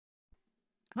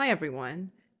Hi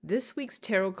everyone. This week's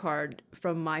tarot card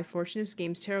from my Fortunatus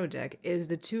Games tarot deck is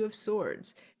the Two of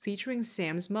Swords, featuring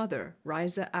Sam's mother,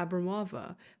 Riza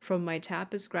Abramova, from my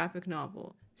Tapas graphic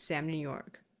novel, Sam New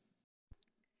York.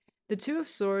 The Two of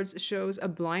Swords shows a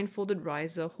blindfolded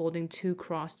Riza holding two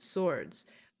crossed swords.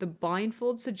 The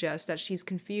blindfold suggests that she's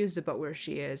confused about where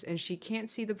she is and she can't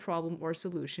see the problem or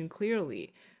solution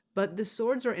clearly. But the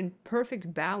swords are in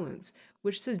perfect balance,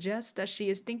 which suggests that she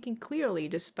is thinking clearly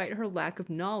despite her lack of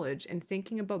knowledge and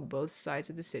thinking about both sides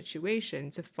of the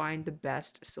situation to find the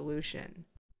best solution.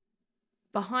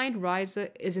 Behind Riza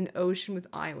is an ocean with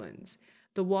islands.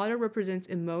 The water represents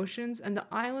emotions, and the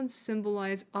islands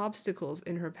symbolize obstacles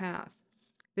in her path.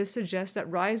 This suggests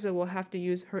that Riza will have to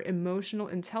use her emotional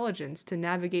intelligence to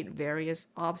navigate various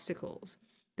obstacles.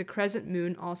 The crescent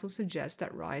moon also suggests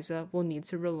that Riza will need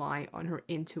to rely on her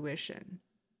intuition.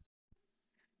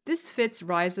 This fits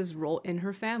Riza's role in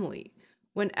her family.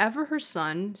 Whenever her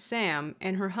son, Sam,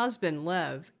 and her husband,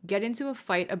 Lev, get into a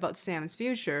fight about Sam's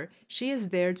future, she is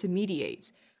there to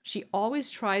mediate. She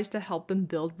always tries to help them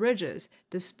build bridges,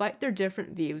 despite their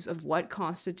different views of what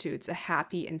constitutes a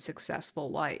happy and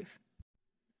successful life.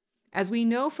 As we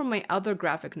know from my other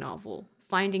graphic novel,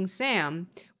 Finding Sam,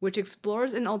 which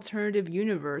explores an alternative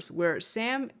universe where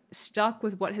Sam stuck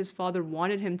with what his father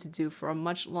wanted him to do for a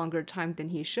much longer time than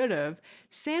he should have,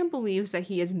 Sam believes that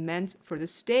he is meant for the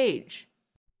stage.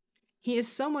 He is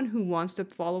someone who wants to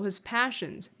follow his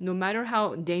passions, no matter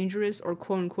how dangerous or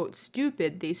quote unquote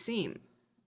stupid they seem.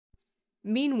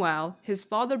 Meanwhile, his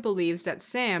father believes that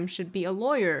Sam should be a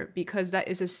lawyer because that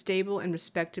is a stable and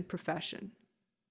respected profession.